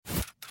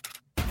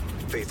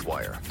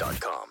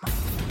Faithwire.com.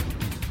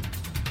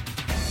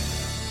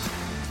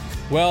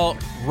 Well,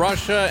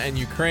 Russia and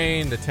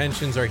Ukraine, the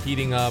tensions are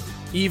heating up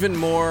even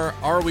more.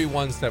 Are we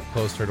one step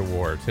closer to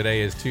war? Today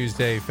is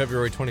Tuesday,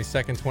 February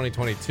 22nd,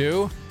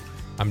 2022.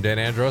 I'm Dan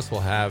Andros. We'll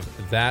have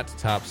that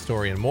top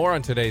story and more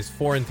on today's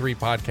 4 and 3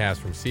 podcast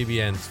from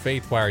CBN's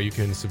Faithwire. You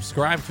can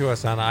subscribe to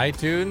us on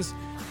iTunes.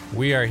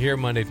 We are here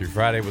Monday through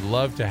Friday. Would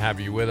love to have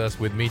you with us.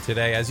 With me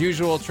today, as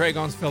usual,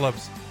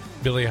 Goins-Phillips,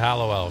 Billy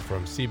Hallowell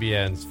from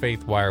CBN's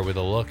Faithwire with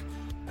a look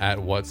at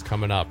what's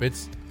coming up.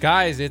 It's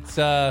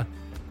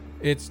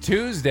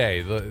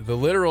Tuesday, the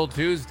literal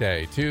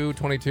Tuesday,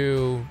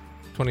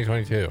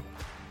 2/22/2022.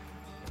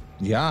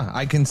 Yeah,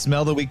 I can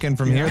smell the weekend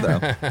from here, though.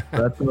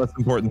 That's the most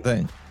important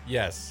thing.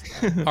 Yes.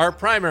 Our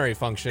primary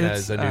function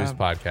as a news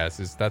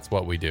podcast is that's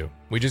what we do.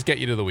 We just get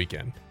you to the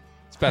weekend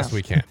as best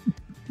we can.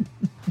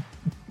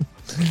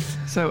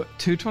 So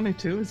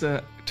 2/22 is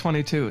a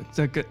 22.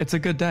 It's a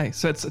good day.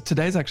 So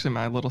today's actually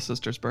my little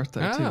sister's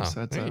birthday too.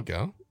 So there you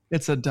go.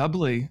 It's a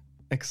doubly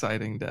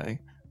exciting day.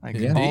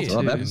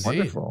 That's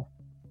wonderful.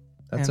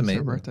 That's amazing.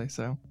 Her birthday.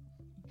 So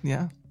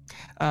yeah.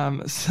 I'm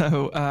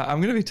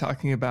going to be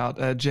talking about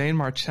Jane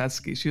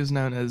Marcheski. She was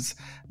known as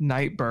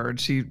Nightbird.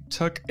 She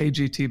took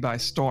AGT by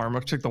storm,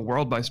 or took the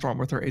world by storm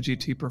with her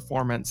AGT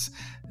performance.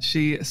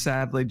 She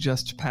sadly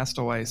just passed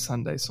away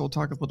Sunday. So we'll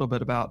talk a little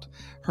bit about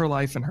her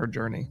life and her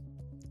journey.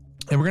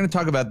 And we're going to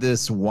talk about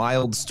this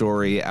wild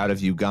story out of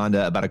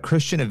Uganda about a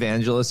Christian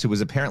evangelist who was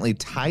apparently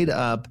tied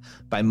up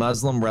by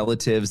Muslim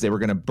relatives. They were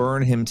going to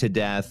burn him to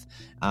death.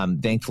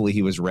 Thankfully,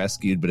 he was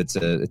rescued, but it's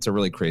a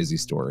really crazy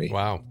story.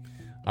 Wow.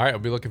 All right, I'll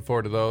be looking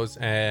forward to those.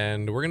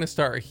 And we're going to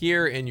start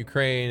here in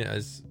Ukraine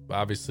as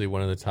obviously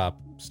one of the top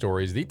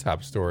stories, the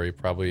top story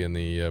probably in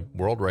the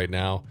world right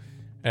now,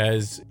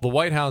 as the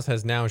White House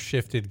has now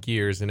shifted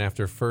gears. And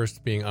after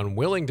first being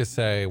unwilling to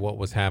say what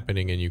was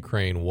happening in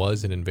Ukraine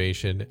was an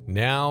invasion,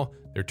 now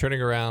they're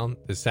turning around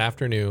this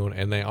afternoon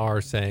and they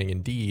are saying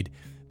indeed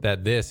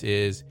that this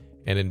is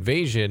an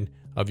invasion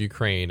of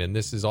Ukraine. And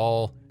this is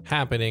all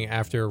happening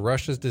after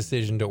Russia's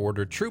decision to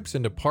order troops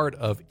into part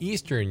of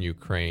eastern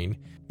Ukraine,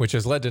 which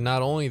has led to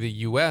not only the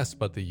US,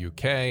 but the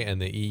UK and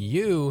the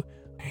EU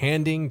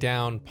handing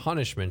down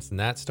punishments. And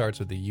that starts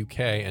with the UK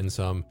and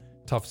some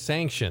tough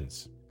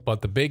sanctions.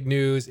 But the big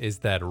news is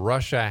that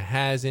Russia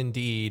has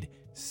indeed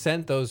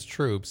sent those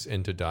troops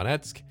into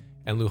Donetsk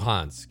and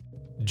Luhansk.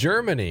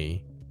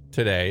 Germany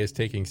today is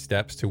taking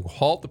steps to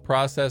halt the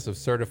process of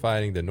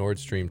certifying the Nord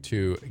Stream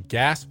 2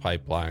 gas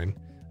pipeline.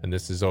 And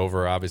this is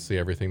over, obviously,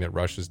 everything that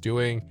Russia's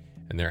doing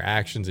and their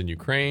actions in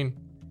Ukraine.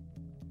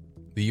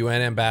 The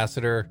UN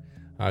ambassador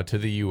to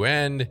the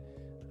UN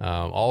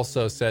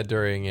also said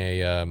during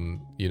a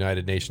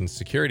United Nations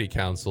Security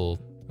Council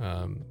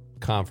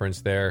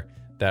conference there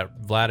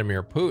that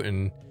Vladimir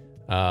Putin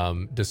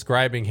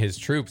describing his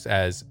troops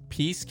as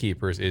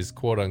peacekeepers is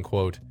quote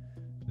unquote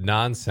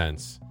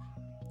nonsense.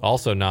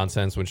 Also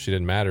nonsense when she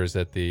didn't matter is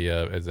that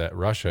is that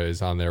Russia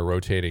is on their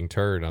rotating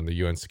turn on the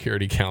UN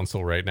Security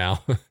Council right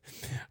now,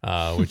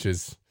 which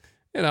is,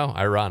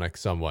 ironic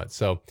somewhat.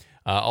 So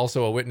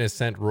also a witness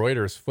sent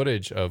Reuters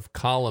footage of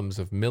columns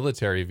of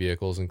military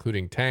vehicles,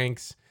 including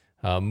tanks,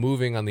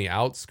 moving on the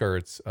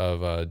outskirts of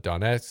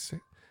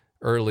Donetsk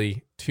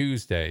early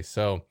Tuesday.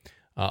 So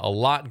a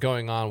lot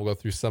going on. We'll go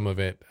through some of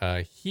it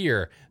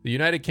here. The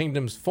United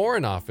Kingdom's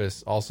Foreign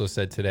Office also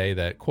said today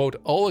that, quote,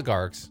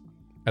 oligarchs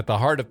at the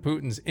heart of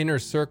Putin's inner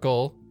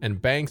circle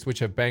and banks which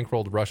have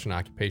bankrolled Russian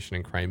occupation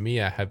in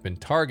Crimea have been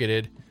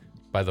targeted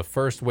by the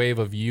first wave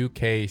of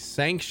UK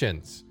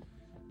sanctions.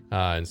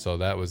 And so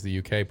that was the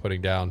UK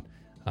putting down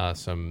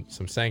some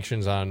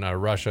sanctions on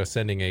Russia,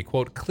 sending a,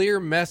 quote, clear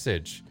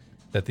message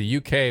that the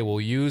UK will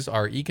use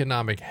our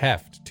economic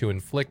heft to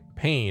inflict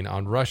pain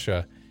on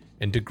Russia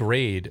and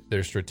degrade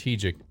their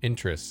strategic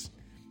interests.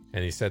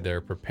 And he said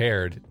they're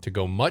prepared to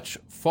go much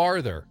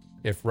farther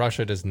if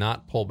Russia does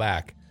not pull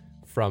back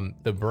from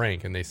the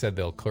brink. And they said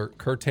they'll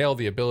curtail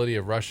the ability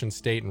of Russian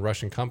state and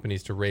Russian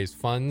companies to raise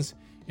funds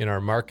in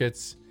our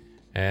markets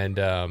and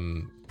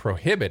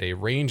prohibit a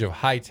range of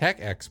high-tech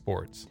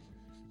exports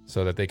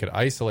so that they could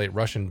isolate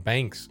Russian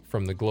banks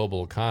from the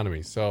global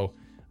economy. So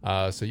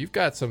you've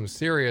got some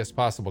serious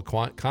possible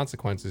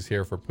consequences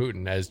here for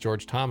Putin. As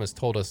George Thomas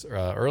told us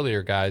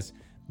earlier, guys,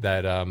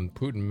 that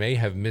Putin may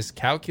have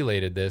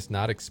miscalculated this,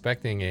 not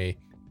expecting a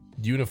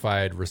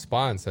unified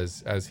response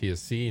as he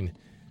has seen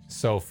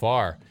so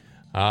far.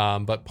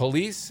 But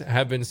police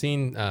have been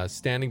seen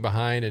standing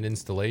behind an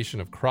installation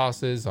of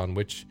crosses on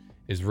which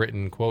is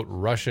written, quote,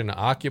 Russian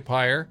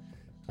occupier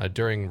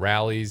during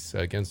rallies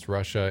against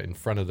Russia in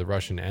front of the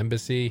Russian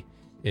embassy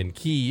in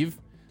Kyiv.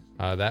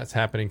 That's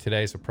happening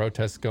today, so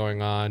protests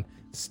going on.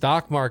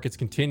 Stock markets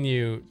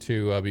continue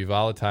to be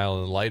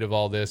volatile in light of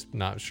all this.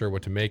 Not sure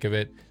what to make of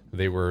it.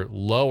 They were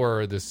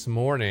lower this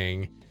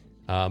morning,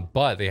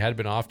 but they had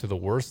been off to the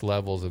worst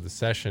levels of the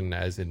session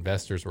as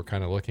investors were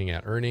kind of looking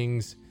at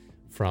earnings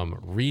from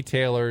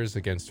retailers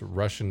against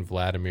Russian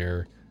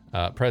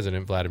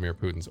President Vladimir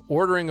Putin's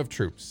ordering of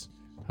troops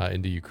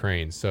into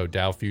Ukraine. So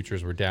Dow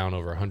futures were down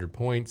over 100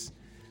 points.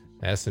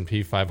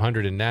 S&P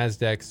 500 and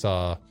NASDAQ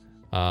saw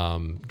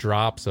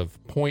drops of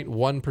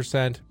 0.1%,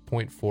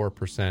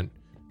 0.4%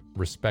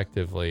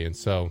 respectively. And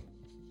so,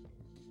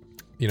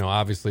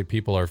 obviously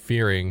people are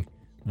fearing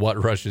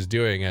what Russia's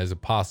doing as a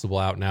possible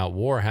out and out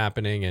war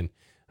happening.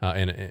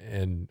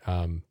 And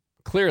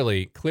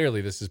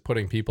clearly this is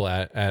putting people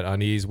at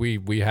unease.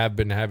 We have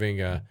been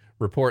having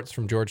reports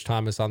from George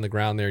Thomas on the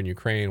ground there in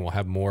Ukraine. We'll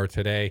have more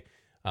today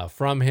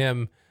from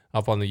him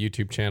up on the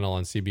YouTube channel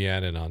on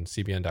CBN and on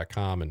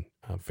CBN.com and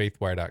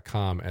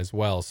Faithwire.com as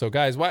well. So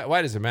guys,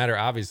 why does it matter?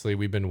 Obviously,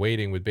 we've been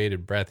waiting with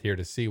bated breath here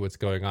to see what's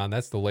going on.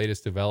 That's the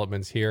latest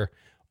developments here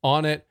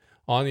on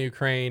the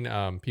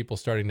Ukraine. People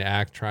starting to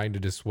act, trying to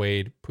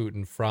dissuade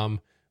Putin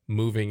from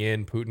moving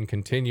in. Putin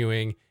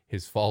continuing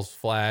his false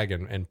flag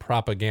and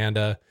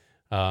propaganda,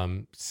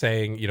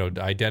 saying,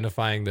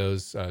 identifying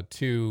those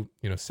two,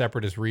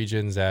 separatist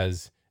regions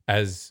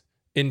as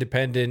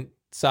independent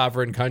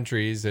sovereign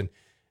countries,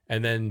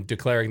 and then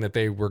declaring that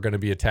they were going to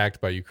be attacked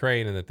by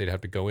Ukraine and that they'd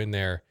have to go in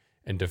there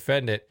and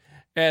defend it.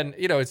 And,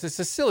 it's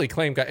a silly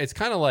claim. It's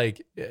kind of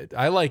like,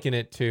 I liken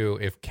it to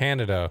if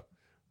Canada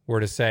were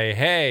to say,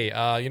 hey,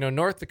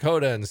 North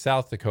Dakota and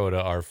South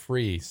Dakota are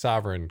free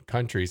sovereign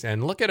countries.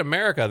 And look at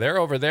America. They're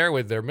over there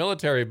with their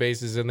military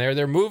bases in there.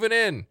 They're moving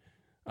in.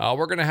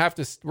 We're gonna have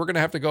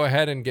to go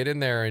ahead and get in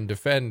there and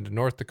defend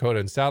North Dakota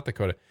and South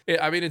Dakota.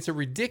 It's a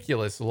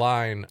ridiculous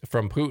line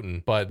from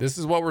Putin, but this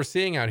is what we're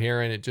seeing out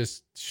here, and it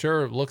just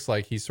sure looks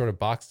like he's sort of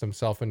boxed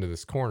himself into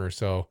this corner.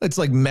 So it's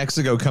like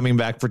Mexico coming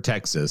back for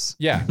Texas.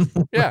 Yeah,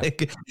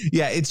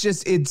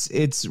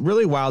 it's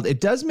really wild.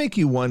 It does make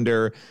you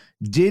wonder.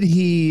 Did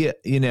he,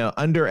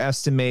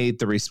 underestimate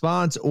the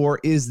response,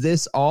 or is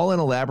this all an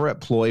elaborate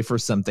ploy for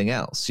something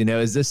else?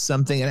 Is this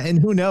something, and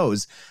who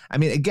knows?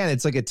 Again,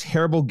 it's like a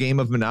terrible game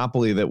of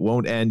Monopoly that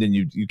won't end, and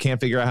you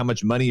can't figure out how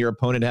much money your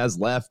opponent has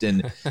left.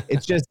 And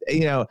it's just,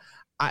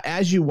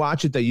 as you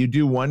watch it, though, you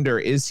do wonder,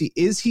 is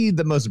he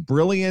the most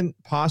brilliant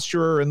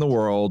posturer in the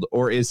world,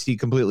 or is he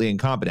completely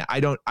incompetent? I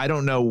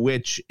don't know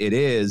which it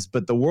is,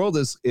 but the world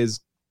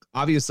is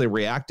obviously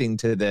reacting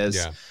to this.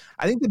 Yeah.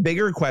 I think the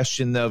bigger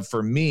question, though,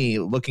 for me,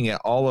 looking at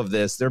all of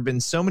this, there have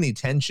been so many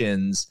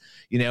tensions,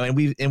 and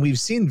we've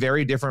seen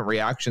very different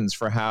reactions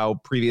for how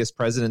previous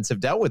presidents have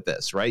dealt with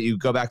this, right? You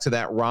go back to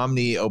that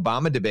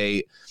Romney-Obama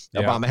debate.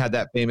 Yeah. Obama had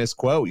that famous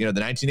quote, the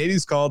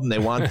 1980s called and they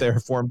want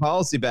their foreign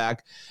policy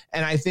back.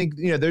 And I think,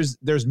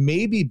 there's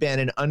maybe been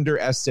an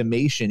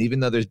underestimation, even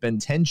though there's been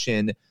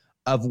tension,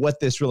 of what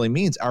this really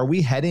means. Are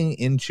we heading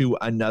into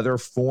another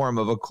form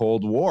of a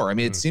Cold War?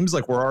 It seems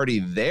like we're already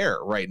there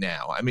right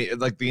now.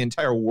 Like the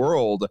entire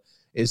world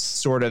is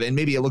sort of, and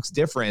maybe it looks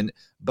different,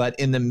 but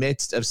in the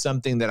midst of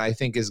something that I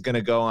think is going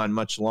to go on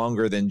much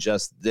longer than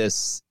just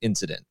this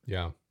incident.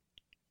 Yeah.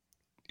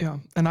 Yeah,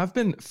 and I've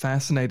been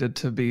fascinated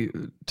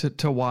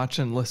to watch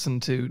and listen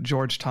to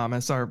George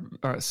Thomas, our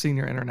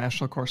senior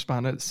international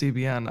correspondent at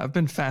CBN. I've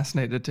been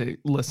fascinated to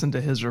listen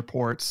to his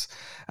reports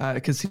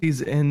because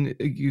he's in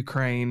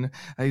Ukraine,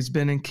 he's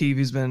been in Kyiv,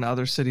 he's been in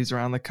other cities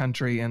around the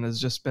country, and has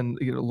just been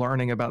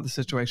learning about the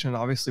situation and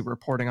obviously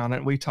reporting on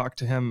it. We talked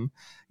to him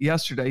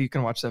yesterday. You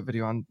can watch that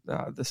video on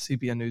the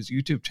CBN News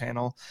YouTube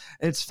channel.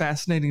 It's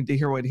fascinating to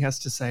hear what he has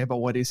to say about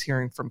what he's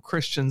hearing from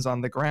Christians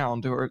on the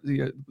ground. Or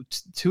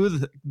two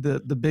of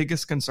the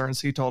biggest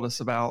concerns he told us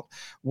about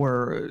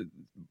were,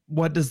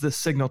 what does this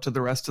signal to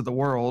the rest of the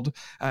world?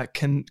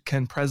 Can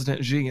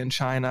President Xi in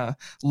China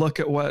look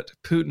at what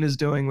Putin is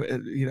doing,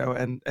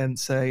 and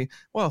say,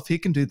 well, if he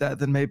can do that,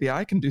 then maybe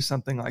I can do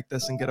something like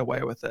this and get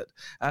away with it.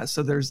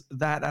 So there's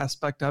that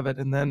aspect of it.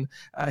 And then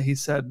he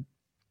said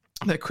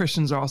that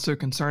Christians are also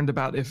concerned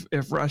about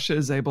if Russia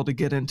is able to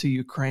get into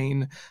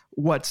Ukraine,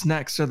 what's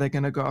next? Are they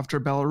going to go after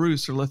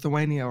Belarus or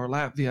Lithuania or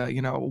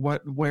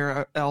Latvia?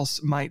 Where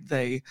else might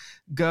they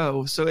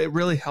go? So it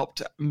really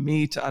helped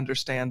me to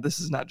understand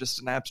this is not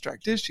just an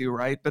abstract issue,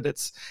 right? But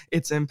it's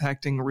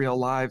impacting real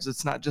lives.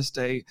 It's not just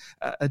a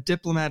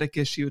diplomatic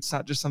issue. It's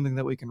not just something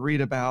that we can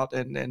read about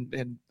and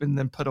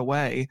then put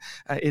away.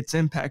 It's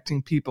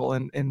impacting people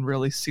in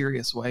really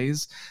serious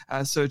ways.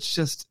 So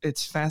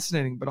it's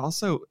fascinating, but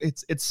also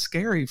it's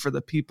scary for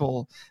the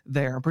people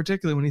there,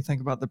 particularly when you think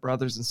about the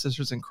brothers and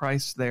sisters in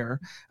Christ there,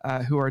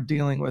 who are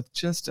dealing with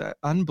just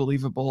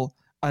unbelievable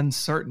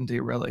uncertainty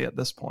really at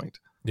this point.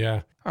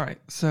 Yeah. All right.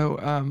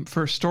 So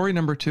for story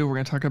number 2, we're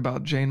going to talk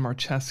about Jane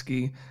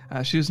Marcheski.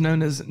 She was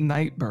known as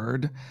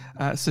Nightbird.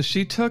 So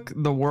she took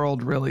the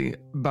world really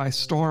by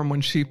storm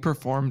when she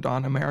performed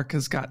on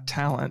America's Got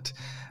Talent.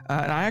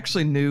 And I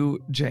actually knew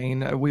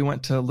Jane. We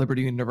went to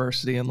Liberty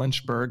University in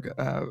Lynchburg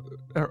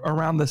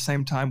around the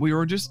same time. We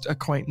were just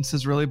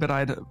acquaintances, really,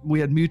 but we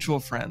had mutual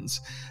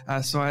friends.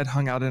 So I had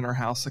hung out in her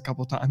house a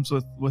couple times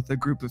with a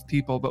group of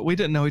people, but we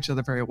didn't know each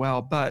other very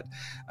well. But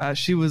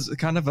she was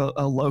kind of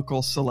a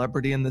local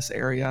celebrity in this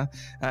area,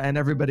 and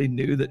everybody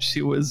knew that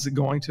she was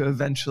going to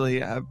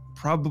eventually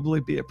probably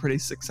be a pretty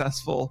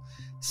successful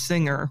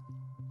singer.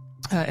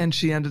 And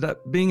she ended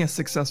up being a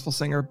successful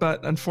singer,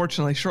 but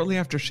unfortunately, shortly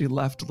after she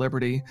left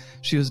Liberty,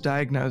 she was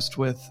diagnosed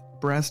with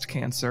breast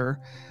cancer.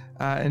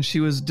 and she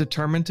was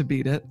determined to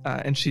beat it,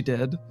 and she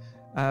did.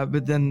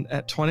 But then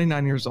at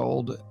 29 years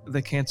old,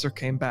 the cancer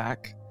came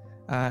back,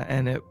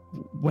 and it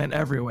went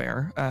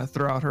everywhere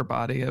throughout her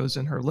body. It was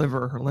in her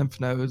liver, her lymph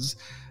nodes,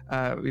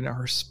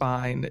 her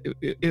spine.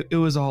 It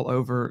was all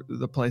over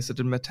the place. It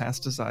had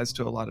metastasized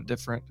to a lot of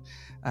different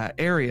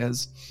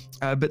areas.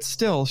 But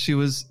still, she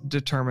was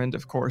determined,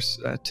 of course,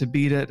 to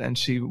beat it. And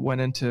she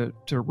went into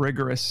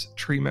rigorous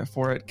treatment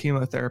for it,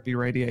 chemotherapy,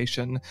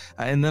 radiation,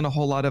 and then a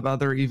whole lot of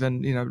other,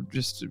 even,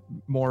 just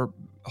more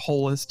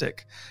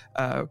holistic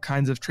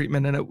kinds of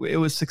treatment. And it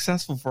was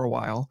successful for a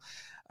while.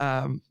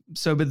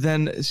 But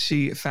then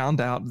she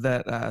found out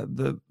that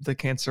the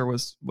cancer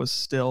was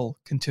still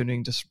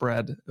continuing to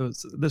spread.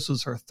 This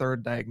was her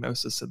third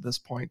diagnosis at this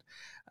point.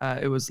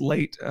 It was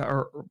late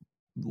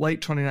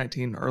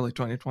 2019, early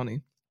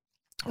 2020,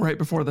 right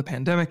before the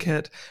pandemic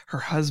hit. Her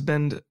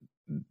husband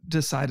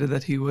decided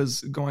that he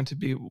was going to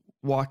be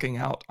walking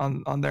out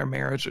on their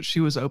marriage, which she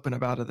was open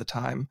about at the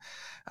time.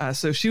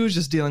 So she was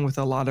just dealing with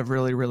a lot of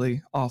really,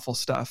 really awful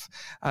stuff.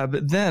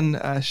 But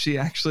then she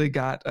actually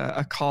got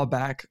a call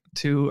back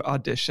to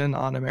audition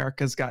on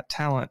America's Got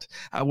Talent,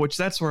 which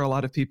that's where a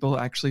lot of people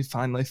actually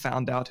finally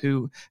found out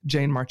who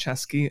Jane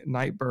Marcheski,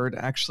 Nightbird,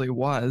 actually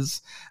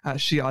was.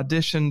 She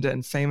auditioned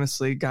and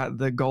famously got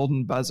the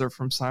golden buzzer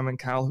from Simon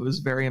Cowell, who was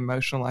very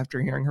emotional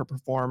after hearing her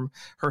perform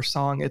her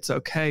song "It's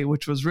Okay,"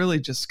 which was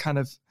really just kind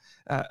of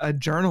a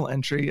journal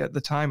entry at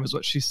the time, is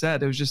what she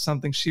said. It was just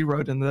something she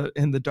wrote in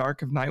the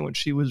dark of night when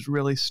she was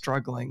really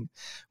struggling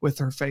with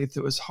her faith.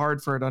 It was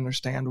hard for her to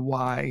understand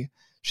why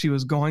she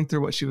was going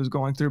through what she was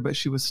going through, but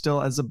she was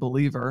still as a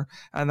believer.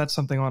 And that's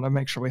something I want to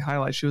make sure we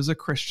highlight. She was a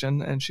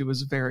Christian, and she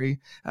was very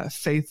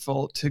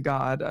faithful to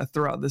God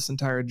throughout this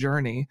entire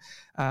journey.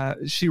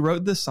 She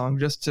wrote this song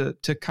just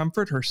to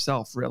comfort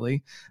herself,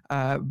 really,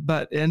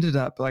 but ended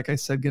up, like I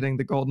said, getting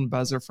the golden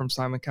buzzer from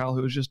Simon Cowell,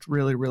 who was just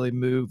really, really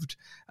moved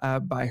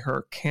by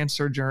her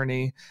cancer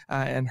journey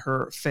and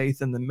her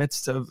faith in the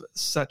midst of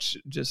such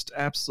just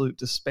absolute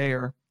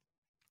despair.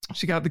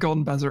 She got the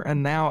golden buzzer,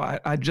 and now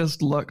I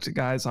just looked,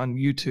 guys, on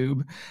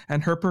YouTube,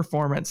 and her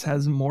performance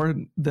has more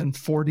than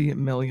 40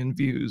 million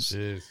views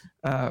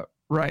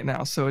right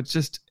now. So it's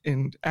just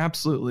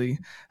absolutely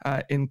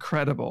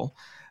incredible.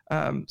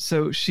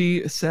 So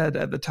she said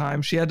at the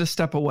time she had to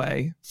step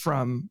away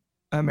from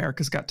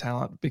America's Got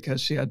Talent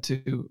because she had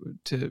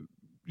to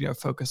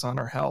focus on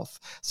her health.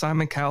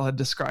 Simon Cowell had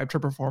described her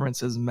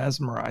performance as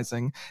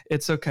mesmerizing.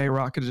 It's Okay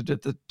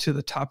rocketed to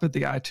the top of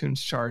the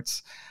iTunes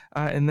charts.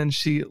 And then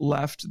she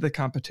left the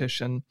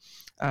competition,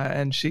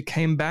 and she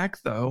came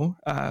back, though,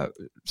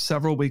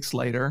 several weeks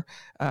later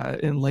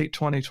in late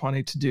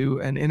 2020 to do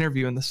an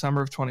interview in the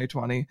summer of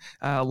 2020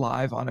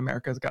 live on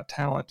America's Got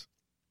Talent.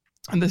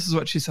 And this is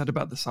what she said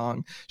about the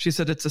song. She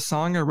said, "It's a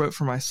song I wrote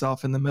for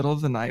myself in the middle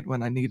of the night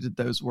when I needed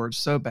those words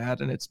so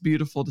bad, and it's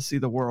beautiful to see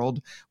the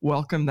world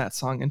welcome that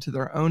song into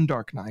their own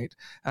dark night,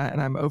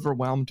 and I'm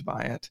overwhelmed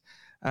by it."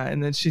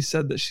 And then she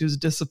said that she was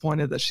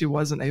disappointed that she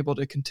wasn't able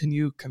to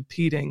continue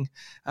competing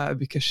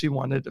because she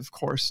wanted, of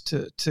course,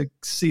 to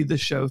see the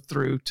show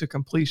through to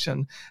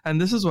completion.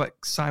 And this is what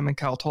Simon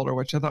Cowell told her,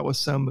 which I thought was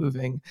so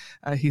moving.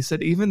 He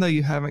said, "Even though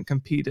you haven't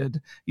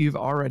competed, you've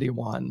already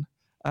won."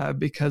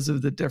 Because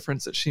of the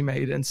difference that she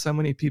made in so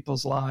many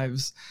people's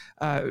lives.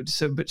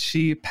 But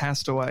she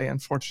passed away,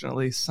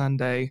 unfortunately,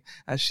 Sunday.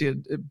 She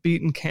had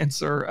beaten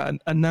cancer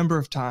a number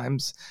of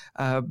times,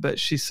 but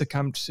she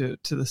succumbed to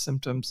the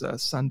symptoms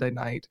Sunday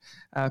night,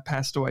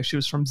 passed away. She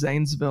was from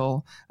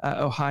Zanesville,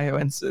 Ohio,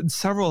 and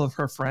several of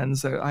her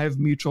friends, I have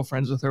mutual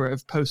friends with her,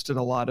 have posted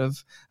a lot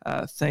of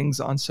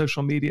things on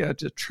social media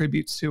to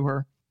tributes to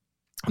her.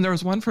 And there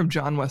was one from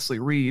John Wesley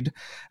Reed,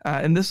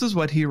 and this is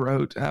what he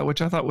wrote,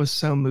 which I thought was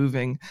so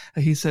moving.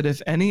 He said, "If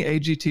any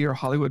AGT or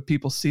Hollywood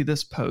people see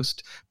this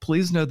post,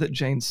 please know that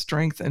Jane's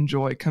strength and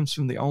joy comes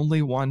from the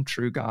only one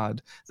true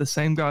God, the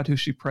same God who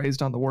she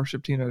praised on the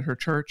worship team at her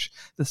church,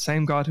 the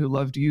same God who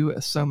loved you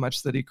so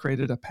much that he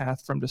created a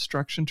path from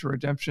destruction to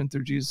redemption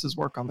through Jesus'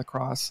 work on the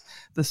cross,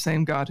 the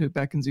same God who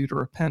beckons you to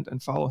repent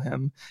and follow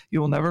him.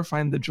 You will never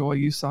find the joy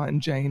you saw in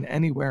Jane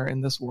anywhere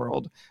in this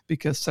world,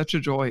 because such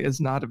a joy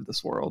is not of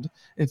this world.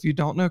 If you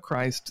don't know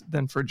Christ,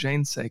 then for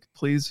Jane's sake,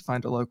 please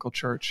find a local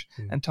church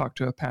and talk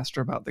to a pastor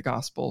about the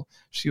gospel.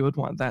 She would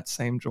want that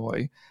same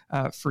joy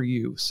for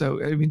you."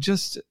 So, I mean,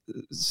 just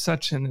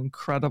such an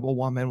incredible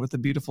woman with a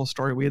beautiful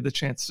story. We had the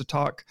chance to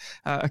talk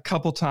a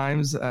couple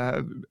times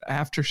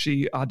after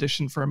she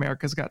auditioned for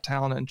America's Got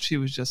Talent, and she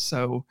was just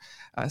so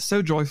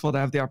joyful to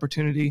have the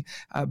opportunity.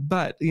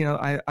 But,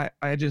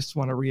 I just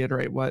want to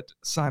reiterate what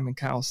Simon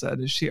Cowell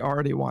said, is she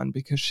already won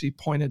because she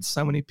pointed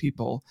so many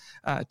people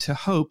to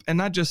hope, and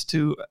not just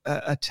to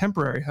a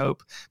temporary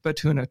hope, but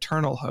to an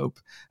eternal hope,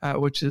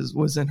 which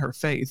was in her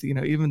faith.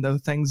 Even though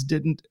things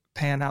didn't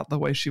pan out the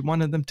way she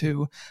wanted them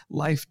to.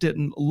 Life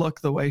didn't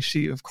look the way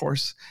she, of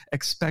course,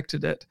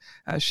 expected it.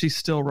 She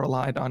still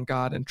relied on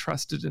God and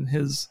trusted in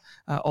his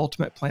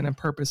ultimate plan and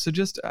purpose. So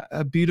just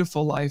a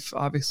beautiful life,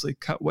 obviously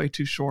cut way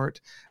too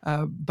short,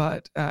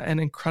 but an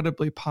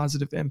incredibly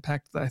positive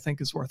impact that I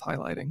think is worth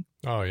highlighting.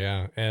 Oh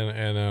yeah.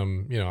 And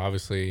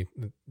obviously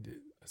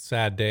a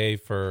sad day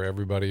for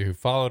everybody who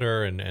followed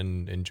her and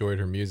enjoyed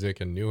her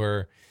music and knew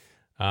her.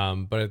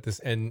 But at this,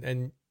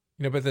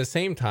 but at the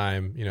same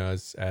time,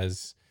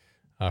 as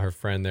her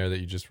friend there that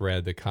you just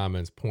read, the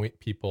comments point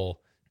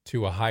people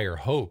to a higher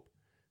hope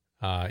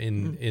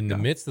in the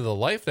midst of the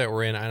life that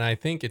we're in. And I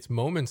think it's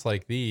moments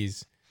like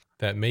these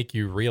that make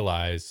you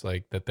realize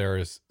like that there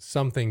is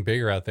something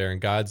bigger out there,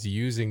 and God's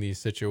using these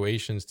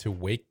situations to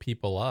wake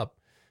people up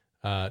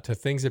to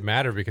things that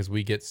matter, because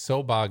we get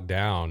so bogged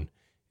down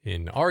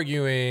in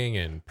arguing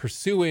and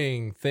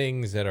pursuing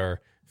things that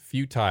are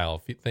futile,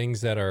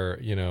 things that are,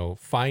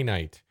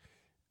 finite,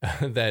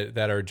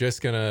 that are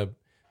just gonna,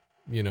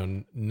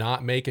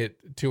 not make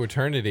it to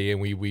eternity. And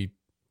we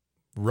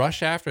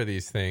rush after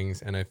these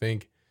things. And I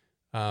think,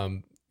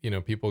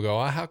 people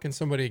go, oh, how can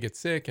somebody get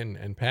sick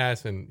and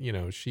pass? And,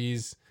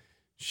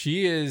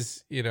 she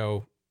is,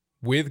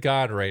 with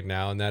God right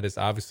now. And that is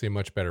obviously a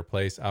much better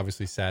place.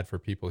 Obviously sad for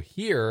people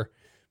here,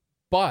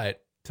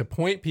 but to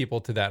point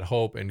people to that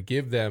hope and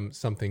give them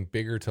something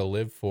bigger to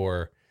live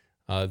for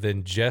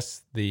than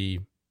just the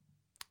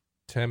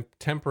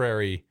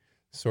temporary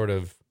sort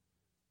of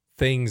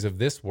things of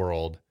this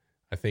world,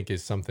 I think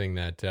is something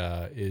that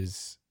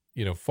is,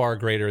 far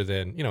greater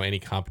than, any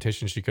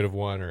competition she could have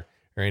won or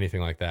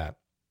anything like that.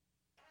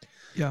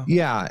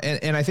 Yeah.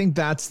 And I think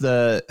that's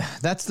the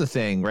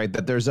thing, right?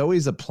 That there's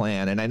always a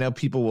plan. And I know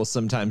people will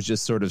sometimes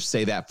just sort of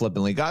say that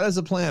flippantly, God has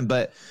a plan,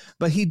 but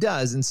he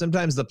does. And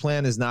sometimes the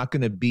plan is not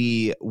going to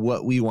be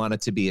what we want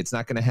it to be. It's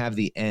not going to have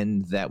the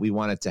end that we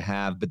want it to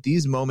have. But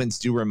these moments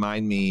do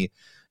remind me,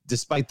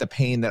 despite the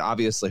pain that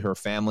obviously her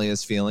family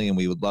is feeling, and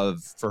we would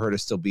love for her to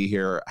still be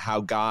here,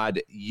 how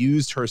God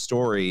used her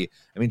story.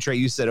 I mean, Trey,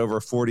 you said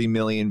over 40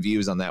 million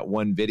views on that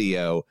one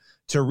video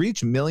to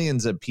reach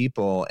millions of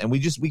people. And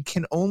we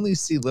can only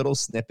see little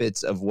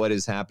snippets of what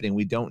is happening.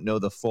 We don't know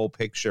the full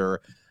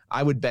picture.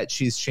 I would bet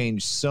she's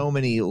changed so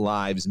many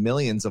lives,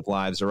 millions of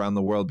lives around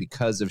the world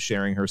because of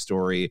sharing her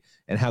story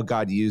and how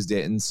God used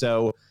it. And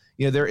so,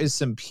 there is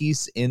some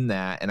peace in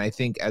that. And I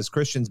think as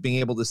Christians, being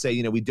able to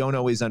say, we don't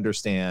always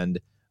understand,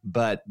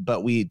 but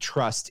we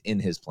trust in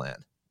his plan.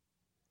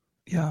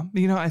 Yeah.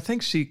 I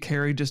think she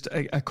carried just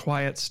a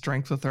quiet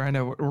strength with her. I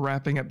know we're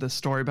wrapping up this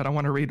story, but I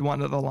want to read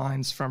one of the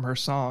lines from her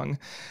song.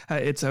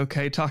 It's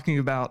okay, talking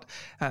about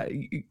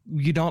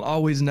you don't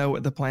always know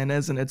what the plan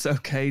is, and it's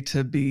okay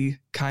to be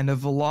kind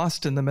of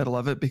lost in the middle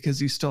of it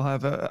because you still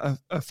have a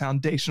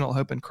foundational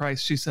hope in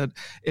Christ. She said,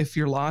 if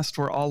you're lost,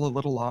 we're all a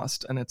little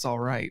lost, and it's all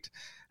right.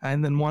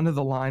 And then one of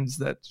the lines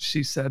that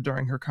she said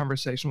during her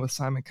conversation with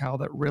Simon Cowell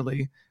that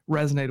really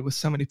resonated with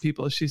so many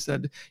people is she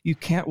said, you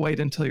can't wait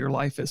until your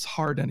life is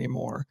hard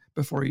anymore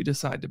before you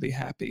decide to be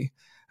happy.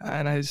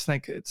 And I just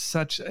think it's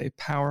such a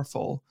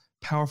powerful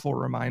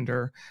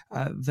reminder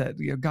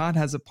that God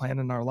has a plan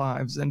in our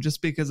lives. And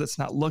just because it's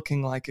not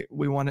looking like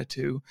we want it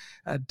to,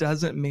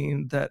 doesn't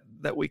mean that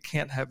we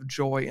can't have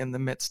joy in the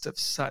midst of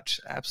such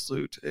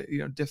absolute,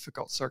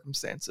 difficult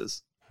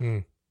circumstances.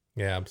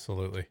 Yeah,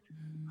 absolutely.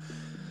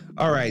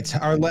 All right.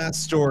 Our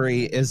last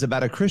story is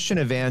about a Christian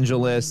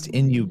evangelist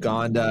in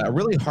Uganda, a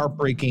really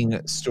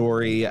heartbreaking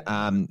story.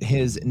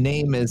 His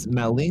name is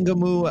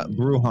Malingamu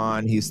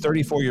Bruhan. He's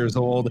 34 years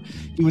old.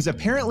 He was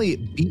apparently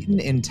beaten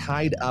and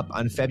tied up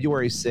on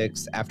February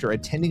 6th after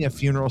attending a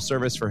funeral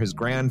service for his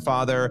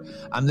grandfather.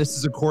 This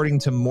is according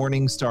to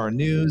Morning Star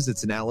News.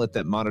 It's an outlet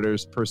that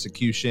monitors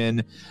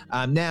persecution.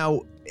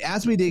 Now,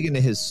 as we dig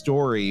into his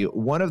story,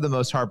 one of the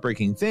most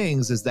heartbreaking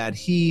things is that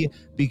he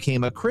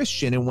became a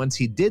Christian. And once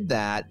he did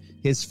that,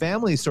 his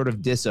family sort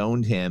of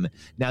disowned him.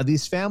 Now,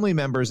 these family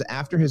members,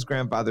 after his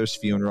grandfather's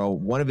funeral,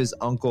 one of his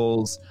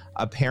uncles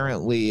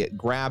apparently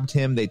grabbed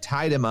him. They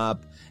tied him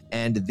up,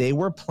 and they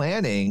were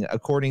planning,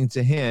 according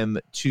to him,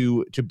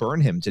 to burn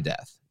him to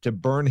death, to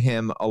burn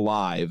him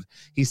alive.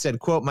 He said,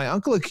 quote, my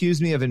uncle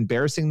accused me of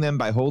embarrassing them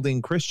by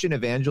holding Christian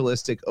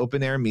evangelistic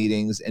open-air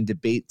meetings and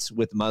debates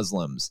with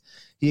Muslims.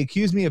 He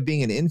accused me of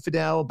being an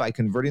infidel by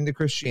converting to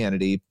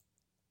Christianity,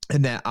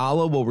 and that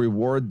Allah will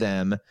reward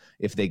them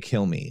if they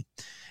kill me.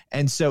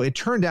 And so it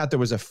turned out there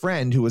was a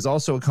friend who was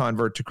also a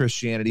convert to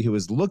Christianity who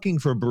was looking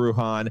for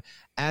Bruhan.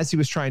 As he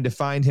was trying to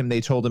find him, they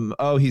told him,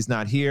 oh, he's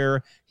not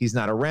here, he's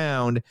not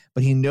around.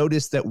 But he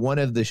noticed that one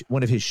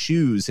of his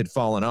shoes had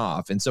fallen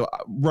off. And so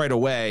right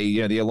away,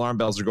 the alarm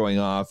bells are going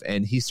off,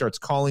 and he starts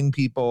calling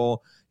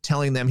people,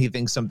 telling them he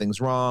thinks something's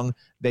wrong.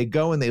 They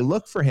go and they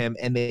look for him,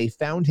 and they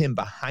found him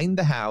behind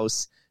the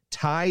house,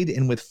 tied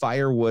and with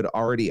firewood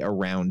already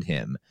around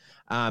him.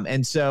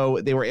 And so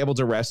they were able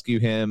to rescue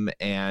him.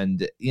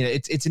 And,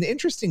 it's an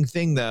interesting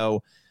thing,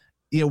 though.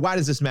 Why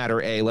does this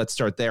matter? Let's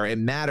start there. It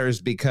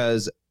matters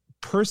because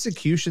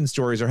persecution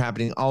stories are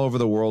happening all over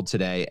the world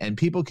today, and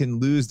people can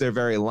lose their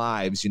very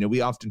lives. We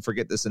often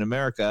forget this in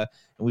America,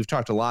 and we've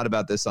talked a lot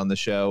about this on the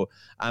show,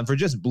 for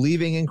just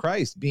believing in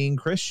Christ, being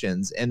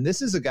Christians. And this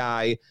is a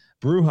guy,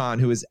 Bruhan,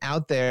 who is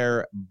out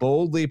there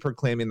boldly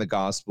proclaiming the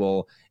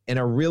gospel in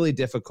a really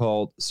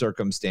difficult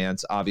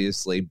circumstance,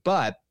 obviously.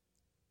 But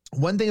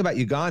one thing about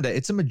Uganda,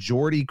 it's a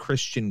majority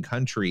Christian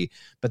country,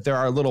 but there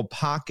are little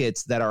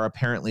pockets that are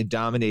apparently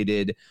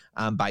dominated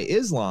by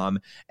Islam.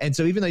 And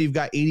so even though you've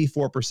got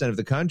 84% of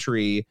the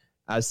country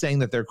saying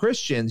that they're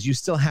Christians, you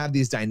still have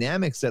these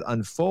dynamics that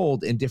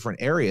unfold in different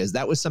areas.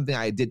 That was something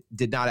I did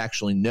not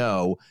actually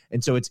know.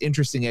 And so it's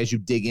interesting as you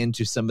dig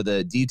into some of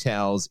the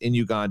details in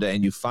Uganda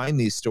and you find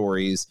these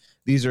stories.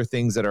 These are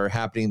things that are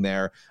happening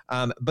there.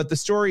 But the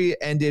story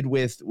ended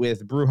with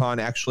Bruhan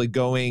actually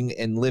going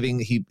and living.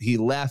 He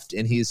left,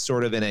 and he's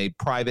sort of in a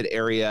private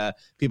area.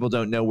 People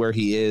don't know where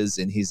he is,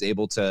 and he's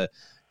able to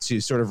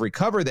sort of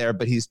recover there.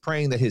 But he's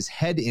praying that his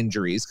head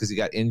injuries, because he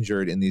got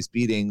injured in these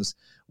beatings,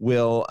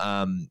 will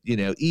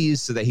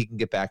ease so that he can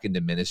get back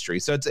into ministry.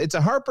 So it's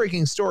a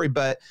heartbreaking story,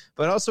 but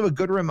also a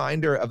good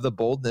reminder of the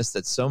boldness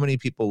that so many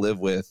people live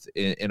with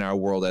in our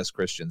world as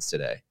Christians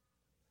today.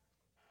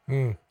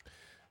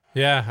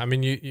 Yeah, I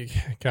mean,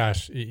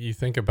 you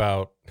think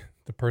about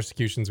the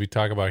persecutions we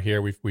talk about here.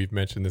 We've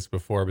mentioned this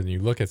before, but then you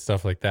look at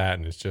stuff like that,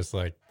 and it's just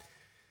like,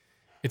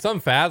 it's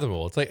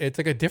unfathomable. It's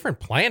like a different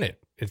planet.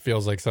 It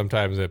feels like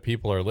sometimes that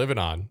people are living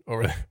on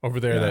over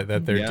there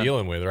that they're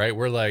dealing with, right?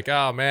 We're like,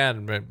 oh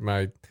man,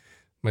 my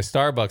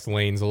Starbucks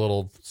lane's a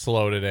little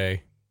slow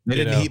today. They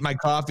didn't heat my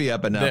coffee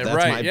up enough. That's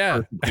right,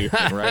 my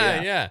persecution,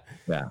 right?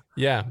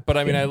 Yeah. But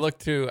I mean, I look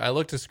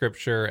to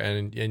scripture,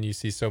 and you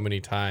see so many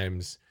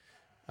times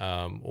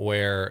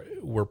where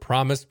we're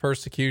promised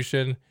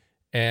persecution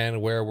and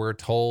where we're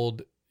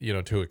told,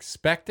 to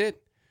expect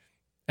it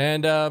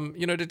and,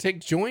 to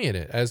take joy in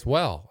it as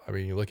well. I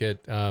mean, you look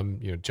at,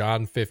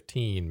 John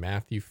 15,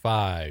 Matthew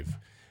 5,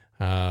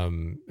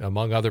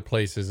 among other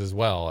places as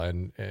well.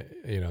 And,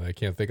 I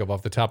can't think of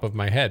off the top of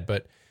my head,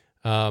 but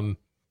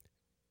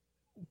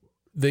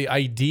the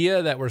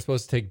idea that we're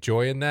supposed to take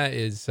joy in that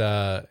is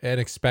and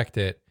expect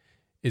it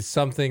is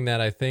something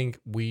that I think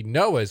we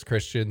know as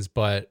Christians,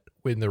 but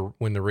when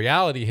the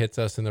reality hits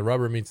us and the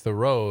rubber meets the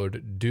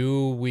road,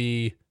 do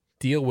we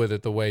deal with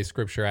it the way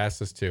Scripture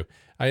asks us to?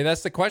 I mean,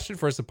 that's the question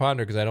for us to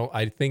ponder, because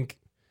I think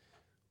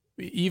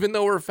even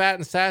though we're fat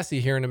and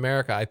sassy here in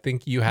America, I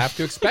think you have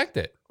to expect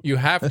it. You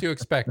have to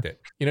expect it.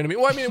 You know what I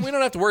mean? Well, I mean, we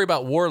don't have to worry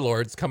about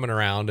warlords coming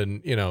around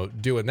and,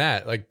 doing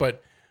that. Like,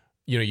 but,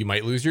 you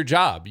might lose your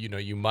job.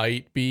 You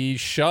might be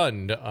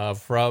shunned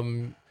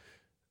from,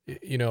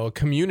 a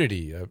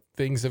community,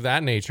 things of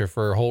that nature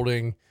for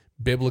holding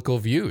biblical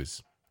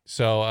views.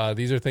 So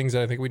these are things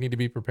that I think we need to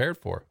be prepared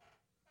for.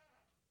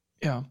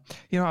 Yeah.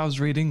 I was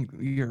reading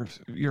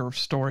your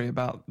story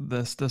about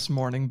this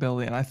morning,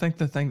 Billy, and I think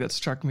the thing that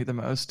struck me the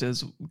most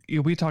is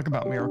we talk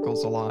about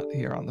miracles a lot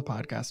here on the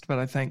podcast, but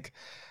I think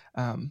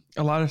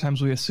a lot of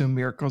times we assume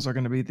miracles are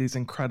going to be these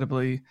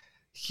incredibly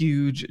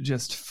huge,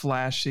 just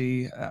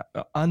flashy,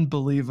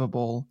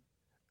 unbelievable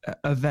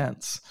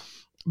events.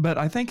 But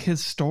I think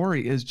Bruhan's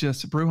story is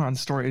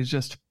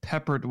just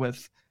peppered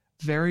with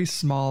very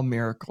small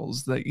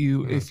miracles that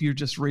if you're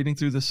just reading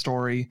through the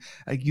story,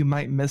 you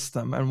might miss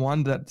them. And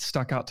one that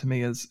stuck out to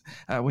me is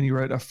when you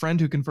wrote, a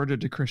friend who converted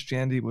to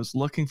Christianity was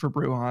looking for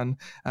Bruhan,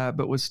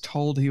 but was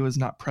told he was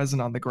not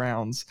present on the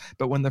grounds.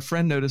 But when the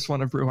friend noticed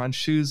one of Bruhan's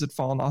shoes had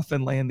fallen off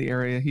and lay in the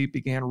area, he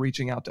began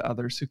reaching out to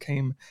others who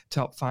came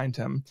to help find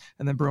him.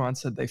 And then Bruhan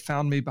said, they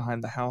found me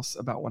behind the house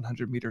about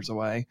 100 meters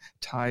away,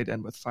 tied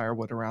and with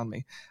firewood around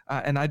me.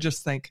 And I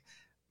just think,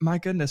 my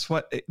goodness,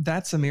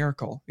 that's a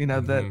miracle,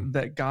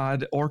 that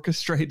God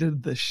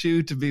orchestrated the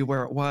shoe to be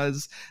where it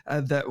was,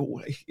 that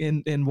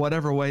in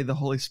whatever way the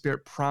Holy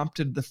Spirit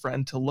prompted the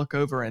friend to look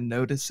over and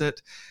notice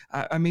it.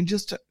 I mean,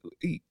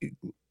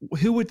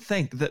 who would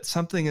think that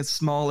something as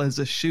small as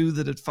a shoe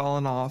that had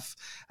fallen off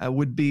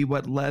would be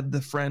what led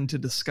the friend to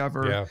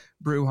discover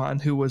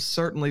Bruhan, who was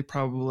certainly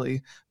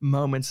probably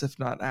moments, if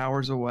not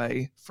hours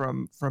away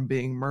from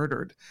being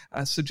murdered.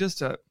 So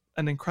just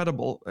an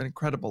incredible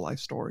life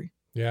story.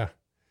 Yeah.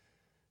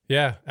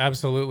 Yeah,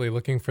 absolutely.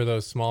 Looking for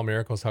those small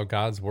miracles, how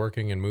God's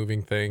working and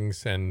moving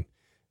things. And,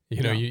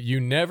 you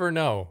never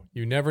know.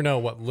 You never know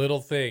what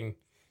little thing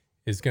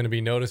is going to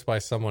be noticed by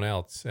someone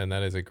else. And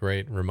that is a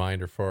great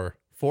reminder for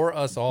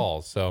us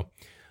all. So,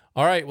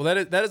 all right. Well,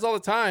 that is all the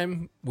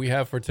time we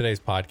have for today's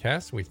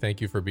podcast. We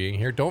thank you for being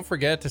here. Don't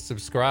forget to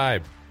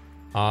subscribe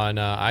on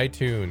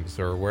iTunes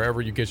or wherever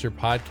you get your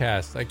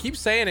podcasts. I keep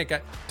saying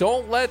it.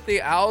 Don't let the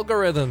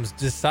algorithms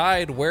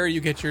decide where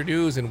you get your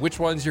news and which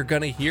ones you're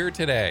going to hear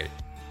today.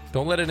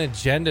 Don't let an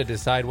agenda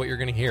decide what you're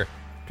going to hear.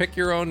 Pick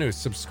your own news.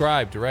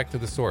 Subscribe direct to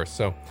the source.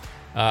 So,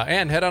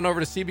 and head on over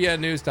to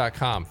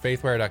cbnnews.com,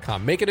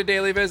 faithwire.com. Make it a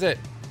daily visit.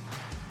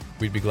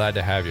 We'd be glad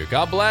to have you.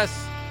 God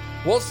bless.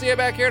 We'll see you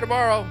back here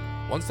tomorrow.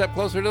 One step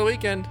closer to the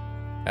weekend,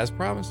 as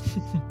promised.